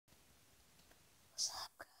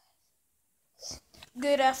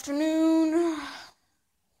Good afternoon.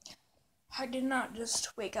 I did not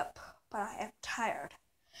just wake up, but I am tired.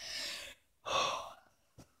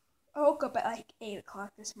 I woke up at like 8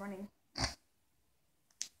 o'clock this morning.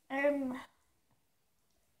 I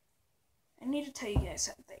need to tell you guys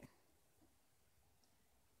something.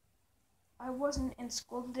 I wasn't in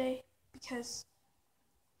school today because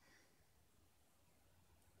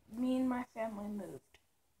me and my family moved.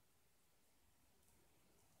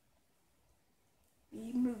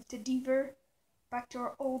 We moved to Deaver, back to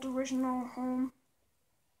our old original home.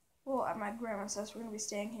 Well, at my grandma's house. We're going to be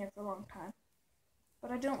staying here for a long time. But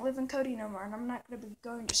I don't live in Cody no more, and I'm not going to be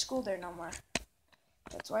going to school there no more.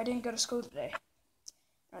 That's why I didn't go to school today.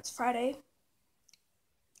 Now it's Friday.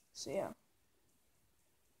 So yeah.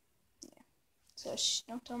 So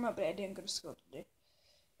don't tell nobody I didn't go to school today.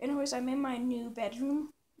 Anyways, I'm in my new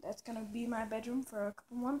bedroom. That's going to be my bedroom for a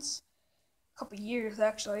couple months. A couple years,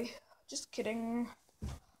 actually. Just kidding.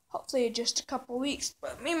 Hopefully just a couple weeks.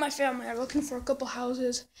 But me and my family are looking for a couple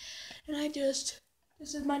houses. And this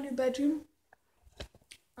is my new bedroom.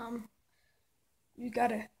 You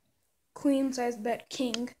got a queen size bed,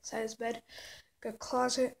 king size bed. Got a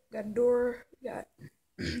closet, got a door, got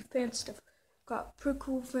fancy stuff. Got pretty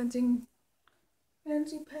cool fancy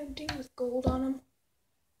painting with gold on them.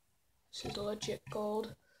 This is legit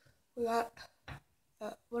gold. We got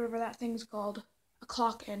whatever that thing's called, a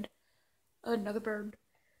clock and another bird.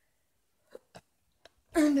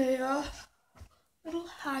 And a little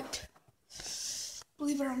hat.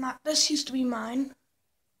 Believe it or not, this used to be mine.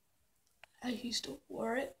 I used to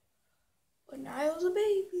wear it when I was a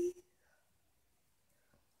baby.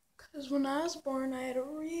 Because when I was born, I had a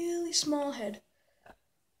really small head.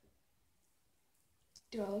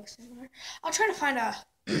 Do I look similar? I'll try to find a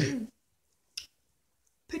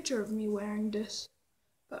picture of me wearing this.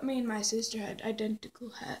 But me and my sister had identical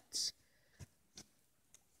hats.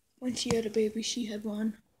 When she had a baby, she had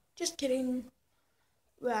one. Just kidding.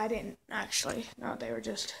 Well, I didn't actually. No, they were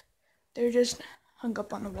just hung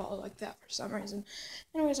up on the wall like that for some reason.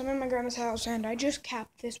 Anyways, I'm in my grandma's house and I just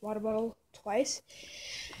capped this water bottle twice.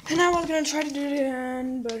 And I was gonna try to do it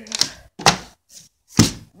again,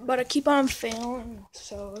 but I keep on failing.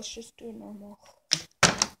 So let's just do normal.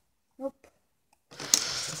 Nope.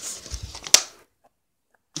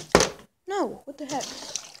 No, what the heck?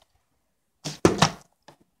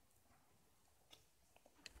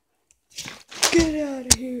 Get out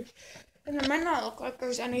of here. And it might not look like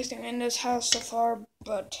there's anything in this house so far,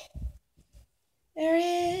 but there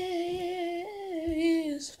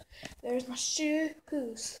is. There's my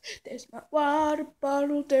shoes, there's my water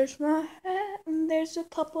bottle, there's my hat, and there's a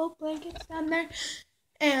couple blankets down there.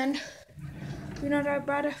 And, I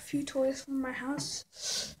brought a few toys from my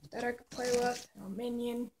house that I could play with. A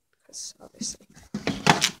minion, because obviously.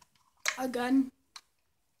 A gun.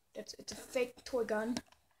 It's a fake toy gun.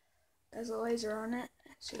 There's a laser on it.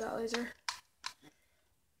 See that laser?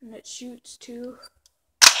 And it shoots too.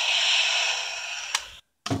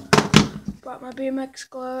 Brought my BMX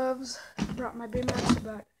gloves. Brought my BMX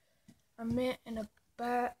bat, a mitt and a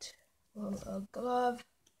bat, a glove,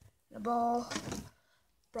 and a ball.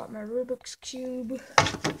 Brought my Rubik's Cube.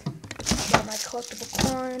 Brought my collectible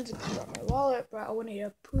coins. Brought my wallet. Brought a Winnie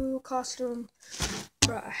the Pooh costume.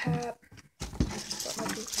 Brought a hat. Brought my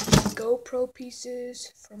GoPro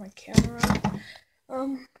pieces for my camera.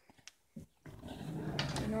 I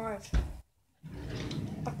have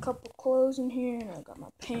a couple clothes in here, and I got my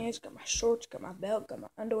pants, got my shorts, got my belt, got my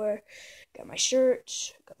underwear, got my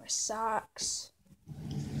shirts, got my socks.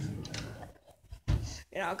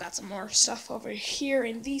 I got some more stuff over here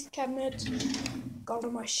in these cabinets. Got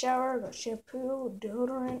in my shower, got shampoo,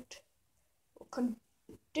 deodorant,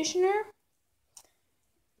 conditioner,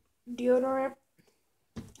 deodorant,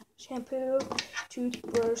 shampoo,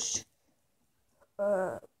 toothbrush,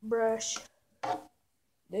 brush,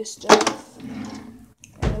 this stuff.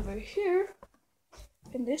 And over here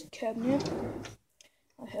in this cabinet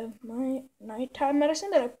I have my nighttime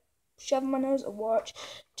medicine that I shove in my nose, a watch,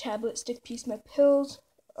 tablet, stick piece, my pills,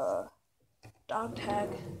 dog tag,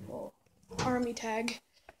 well, army tag,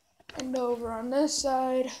 and over on this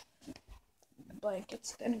side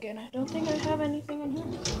blankets. Then again, I don't think I have anything in here.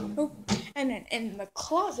 Oh, and then in the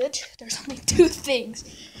closet there's only two things: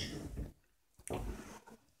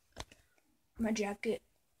 my jacket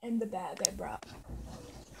and the bag I brought.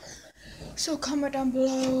 So comment down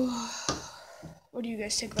below, what do you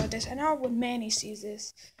guys think about this? And now when Manny sees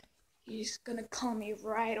this, he's gonna call me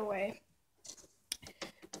right away.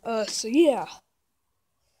 So yeah.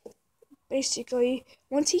 Basically,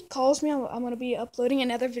 once he calls me, I'm gonna be uploading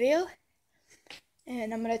another video,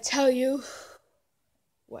 and I'm gonna tell you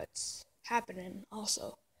what's happening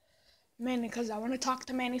also. Mainly because I want to talk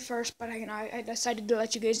to Manny first, but I decided to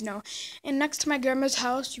let you guys know. And next to my grandma's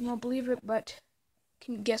house, you won't believe it, but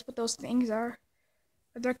can you guess what those things are?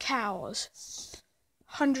 They're cows.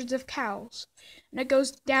 Hundreds of cows. And it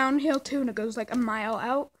goes downhill too, and it goes like a mile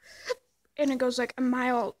out. And it goes like a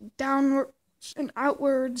mile downwards and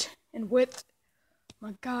outwards in width.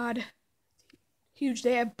 My God. Huge.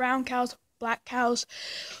 They have brown cows, black cows,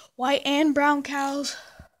 white and brown cows.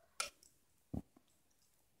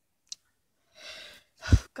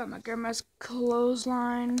 Got my grandma's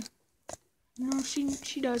clothesline. No,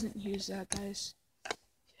 she doesn't use that, guys.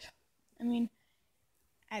 I mean,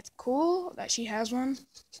 it's cool that she has one,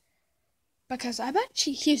 because I bet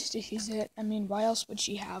she used to use it. I mean, why else would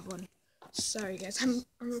she have one? Sorry, guys, I'm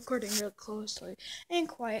recording real closely and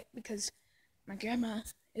quiet because my grandma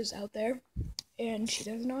is out there, and she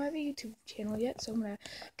doesn't know I have a YouTube channel yet, so I'm going to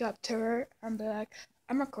go up to her and be like,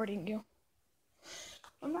 I'm recording you.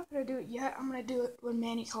 I'm not going to do it yet. I'm going to do it when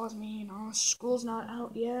Manny calls me, School's not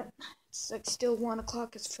out yet. It's like still 1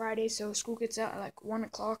 o'clock. It's Friday, so school gets out at like 1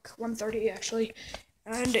 o'clock, 1:30 actually.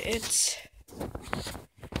 And it's... what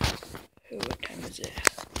time is it?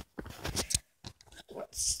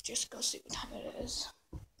 Let's just go see what time it is.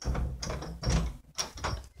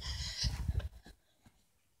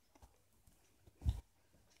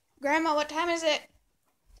 Grandma, what time is it?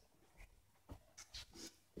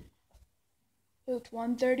 It's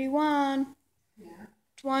 1:31. Yeah.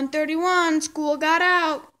 It's 1:31. School got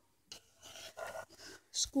out.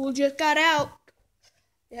 School just got out.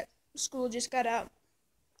 Yep, school just got out.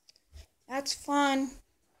 That's fun.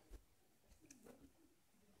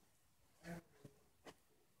 I'm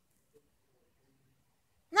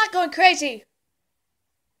not going crazy.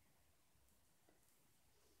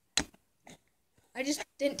 I just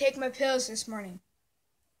didn't take my pills this morning.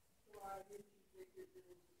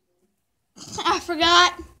 I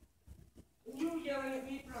forgot. You were yelling at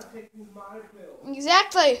me for not taking my pills.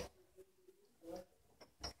 Exactly.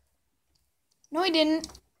 No, he didn't.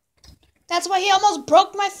 That's why he almost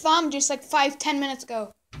broke my thumb just like 5-10 minutes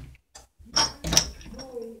ago.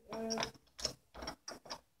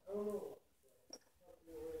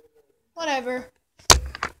 Whatever.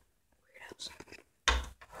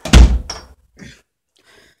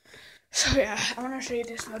 So yeah, I want to show you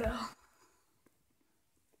this photo.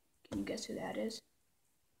 Can you guess who that is?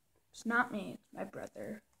 It's not me. It's my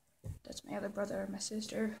brother. That's my other brother, my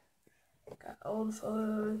sister. Got old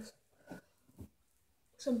photos.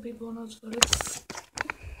 Some people in those photos.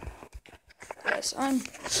 Yes, I'm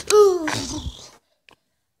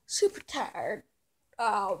super tired.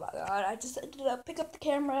 Oh my God, I just ended up pick up the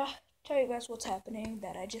camera, tell you guys what's happening,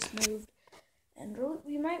 that I just moved. And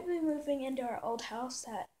we might be moving into our old house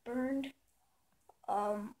that burned.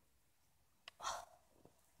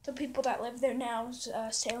 The people that live there now is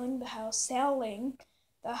selling the house,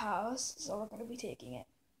 so we're going to be taking it.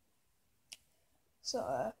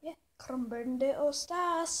 So, yeah. Comprende usted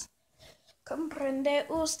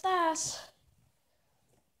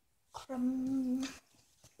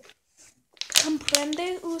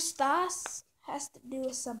has to do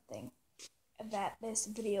with something that this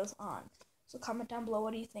video's on. So comment down below,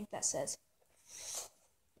 what do you think that says?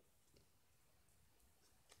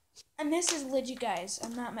 And this is legit, guys.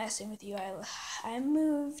 I'm not messing with you. I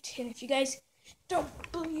moved, and if you guys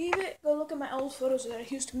don't believe it, go look at my old photos that I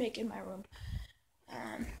used to make in my room.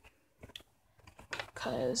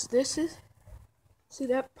 Cause this is, see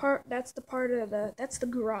that part? That's the part of that's the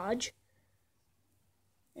garage.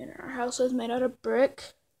 And our house is made out of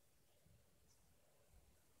brick.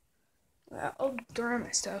 I'll burn my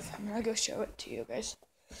stuff. I'm gonna go show it to you guys.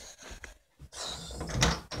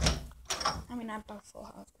 I mean, not a full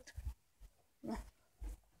house, but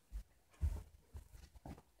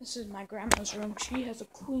this is my grandma's room. She has a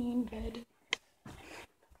queen bed.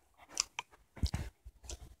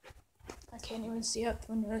 I can't even see out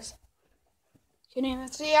the windows. Can't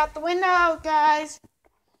even see out the window, guys.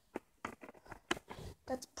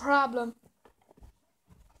 That's a problem.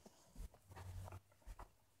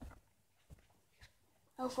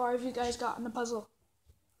 How far have you guys gotten the puzzle?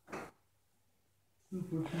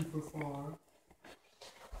 Super far.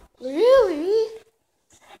 Really?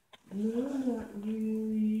 No, not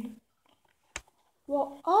really.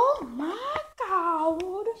 Well, oh my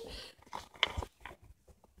God.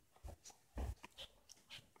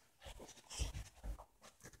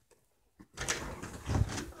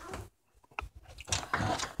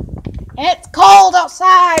 It's cold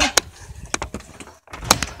outside.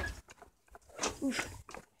 Oof.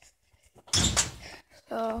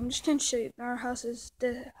 So I'm just gonna show you. The house is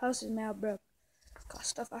now broke. Got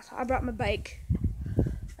stuff. I brought my bike.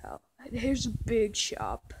 Oh, Here's a big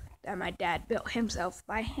shop that my dad built himself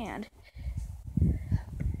by hand.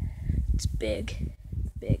 It's big,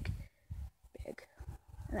 big, big.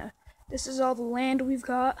 This is all the land we've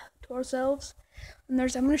got to ourselves. And I'm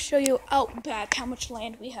going to show you out back how much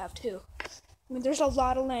land we have too. I mean, there's a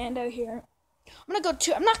lot of land out here. I'm not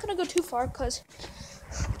going to go too far because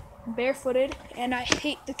I'm barefooted and I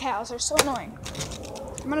hate the cows. They're so annoying.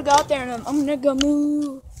 I'm going to go out there and I'm going to go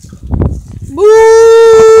moo.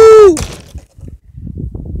 Moo!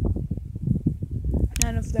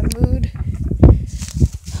 None of them mooed.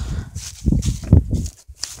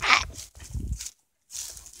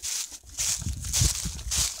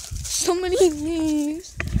 So many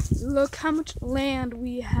leaves. Look how much land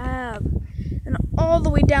we have. And all the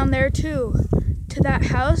way down there too, to that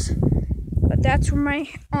house. But that's where my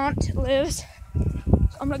aunt lives.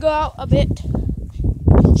 So I'm gonna go out a bit,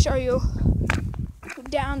 show you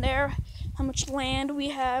down there how much land we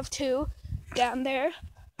have too. Down there,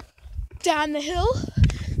 down the hill.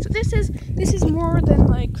 So this is more than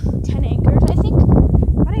like 10 acres, I think.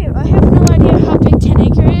 I have no idea how big 10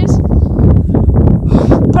 acres is.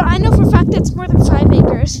 But I know for a fact it's more than 5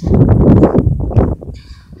 acres.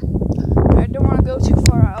 I don't want to go too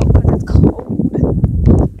far out because it's cold.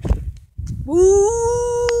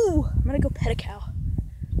 Woo! I'm going to go pet a cow.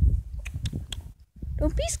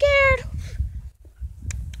 Don't be scared.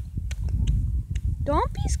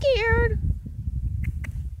 Don't be scared.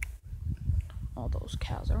 All those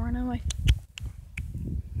cows are running away.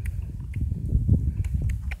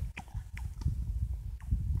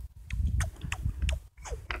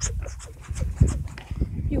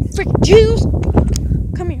 You freaking Jews!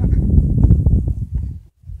 Come here.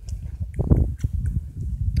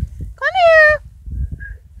 Come here.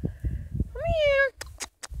 Come here.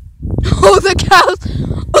 Oh, the cows.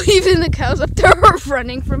 Oh, even the cows up there are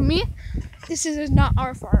running from me. This is not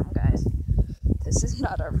our farm, guys. This is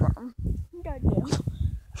not our farm. Goddamn.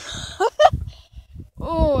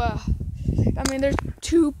 Oh, I mean, there's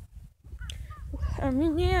two.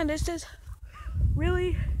 Yeah, this is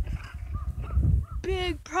really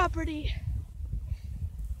big property.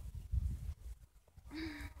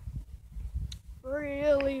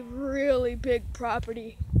 Really, really big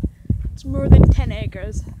property. It's more than 10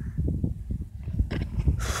 acres.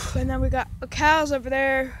 And then we got the cows over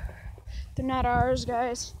there. They're not ours,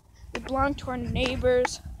 guys. They belong to our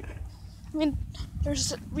neighbors. I mean,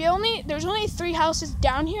 there's only 3 houses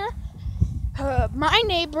down here. My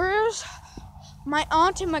neighbors, my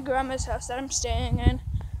aunt, and my grandma's house that I'm staying in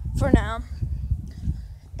for now.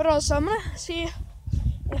 But also, I'm gonna see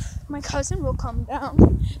if my cousin will come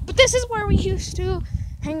down. But this is where we used to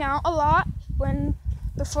hang out a lot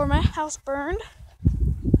before my house burned.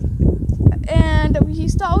 And we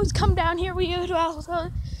used to always come down here. We used to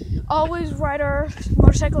also always ride our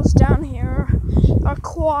motorcycles down here, our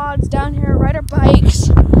quads down here, ride our bikes.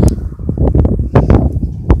 And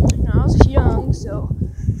I was young, so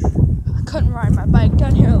I couldn't ride my bike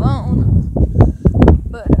down here alone.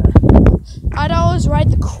 But I'd always ride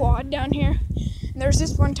the quad down here. And there was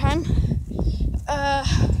this one time,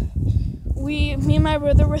 me and my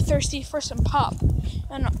brother were thirsty for some pop.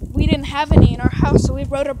 And we didn't have any in our house, so we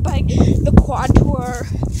rode our bike, the quad, to our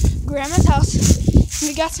grandma's house. And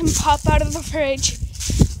we got some pop out of the fridge.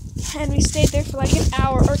 And we stayed there for like an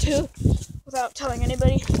hour or two without telling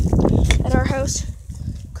anybody at our house.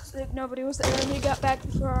 Because nobody was there, and we got back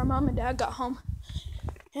before our mom and dad got home.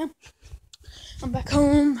 Yeah. I'm back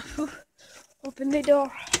home. Open the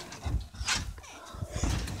door.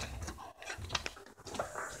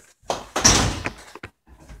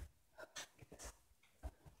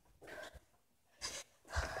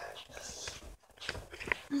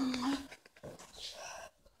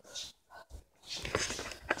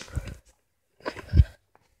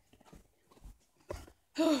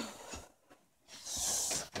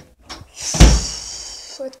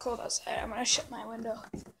 It's cold outside. I'm gonna shut my window.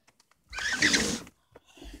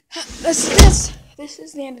 This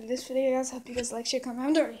is the end of this video, guys. Hope you guys like, share,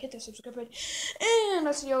 comment, already hit the subscribe button, and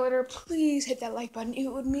I'll see you later. Please hit that like button. It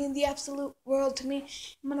would mean the absolute world to me.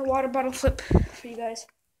 I'm gonna water bottle flip for you guys.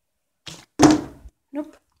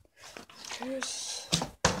 Nope. Cheers.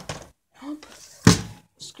 Nope.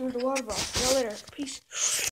 Screw the water bottle. See you later. Peace.